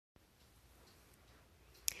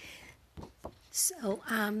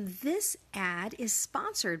This ad is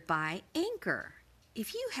sponsored by Anchor.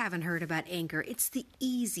 If you haven't heard about Anchor, it's the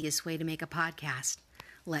easiest way to make a podcast.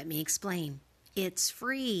 Let me explain. It's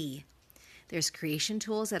free. There's creation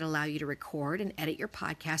tools that allow you to record and edit your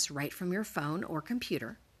podcast right from your phone or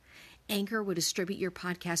computer. Anchor will distribute your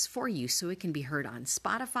podcast for you so it can be heard on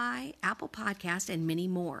Spotify, Apple Podcast, and many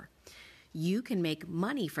more. You can make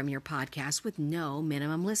money from your podcast with no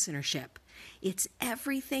minimum listenership. It's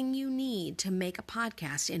everything you need to make a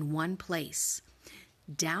podcast in one place.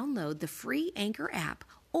 Download the free Anchor app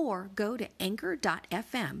or go to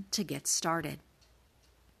anchor.fm to get started.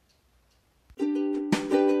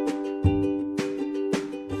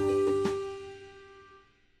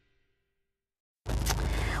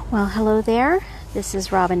 Well, hello there. This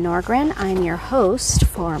is Robin Norgren. I'm your host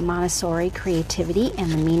for Montessori Creativity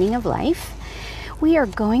and the Meaning of Life. We are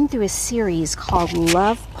going through a series called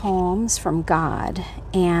Love Poems from God,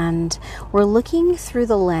 and we're looking through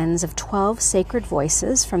the lens of 12 sacred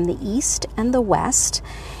voices from the East and the West,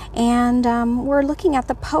 and we're looking at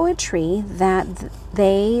the poetry that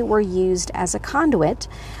they were used as a conduit,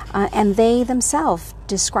 and they themselves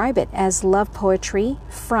describe it as love poetry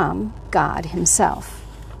from God himself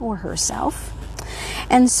or herself.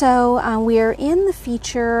 And so we're in the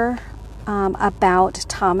feature about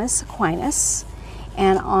Thomas Aquinas.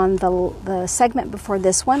 And on the segment before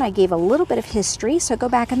this one, I gave a little bit of history. So go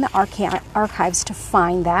back in the archives to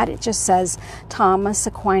find that. It just says Thomas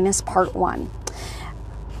Aquinas Part 1.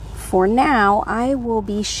 For now, I will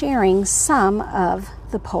be sharing some of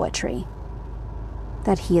the poetry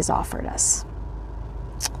that he has offered us.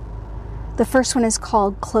 The first one is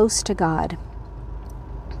called Close to God.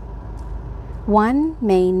 One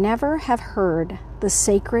may never have heard the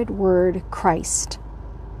sacred word Christ,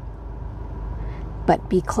 but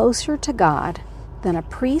be closer to God than a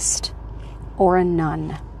priest or a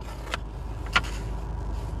nun.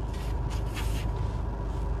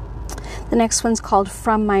 The next one's called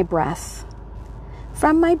From My Breath.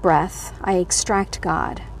 From my breath I extract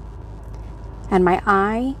God, and my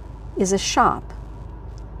eye is a shop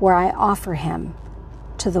where I offer him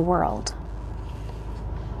to the world.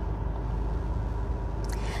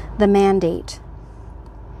 The mandate.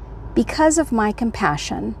 Because of my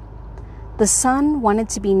compassion, the sun wanted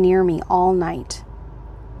to be near me all night,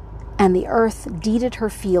 and the earth deeded her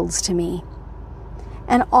fields to me.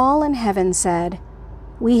 And all in heaven said,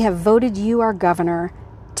 "We have voted you our governor.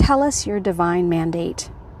 Tell us your divine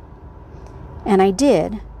mandate." And I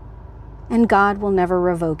did, and God will never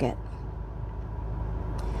revoke it.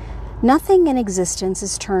 Nothing in existence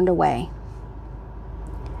is turned away.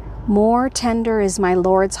 More tender is my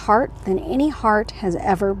Lord's heart than any heart has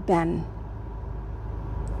ever been.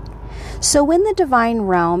 So when the divine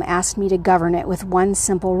realm asked me to govern it with one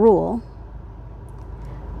simple rule,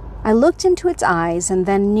 I looked into its eyes and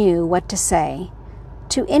then knew what to say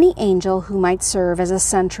to any angel who might serve as a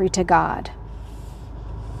sentry to God.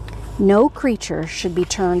 No creature should be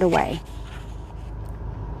turned away.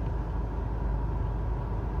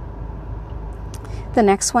 The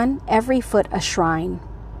next one, every foot a shrine.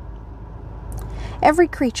 Every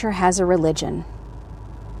creature has a religion.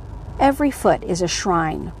 Every foot is a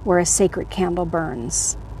shrine where a sacred candle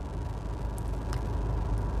burns.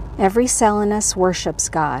 Every cell in us worships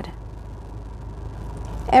God.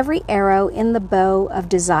 Every arrow in the bow of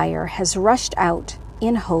desire has rushed out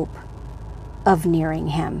in hope of nearing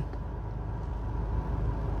him.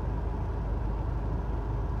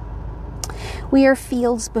 We are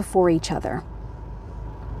fields before each other.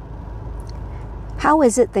 How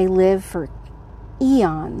is it they live for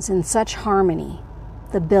eons in such harmony,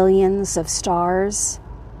 the billions of stars,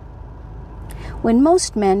 when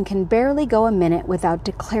most men can barely go a minute without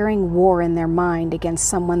declaring war in their mind against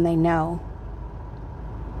someone they know?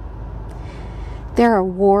 There are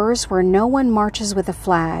wars where no one marches with a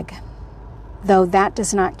flag, though that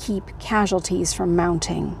does not keep casualties from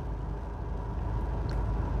mounting.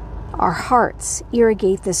 Our hearts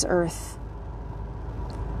irrigate this earth.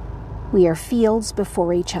 We are fields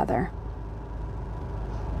before each other.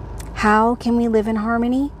 How can we live in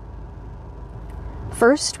harmony?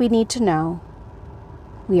 First, we need to know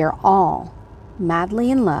we are all madly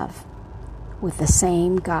in love with the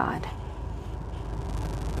same God.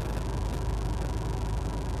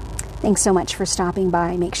 Thanks so much for stopping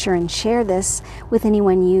by. Make sure and share this with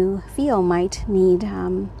anyone you feel might need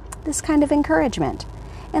this kind of encouragement.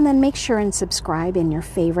 And then make sure and subscribe in your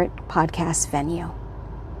favorite podcast venue.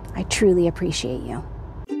 I truly appreciate you.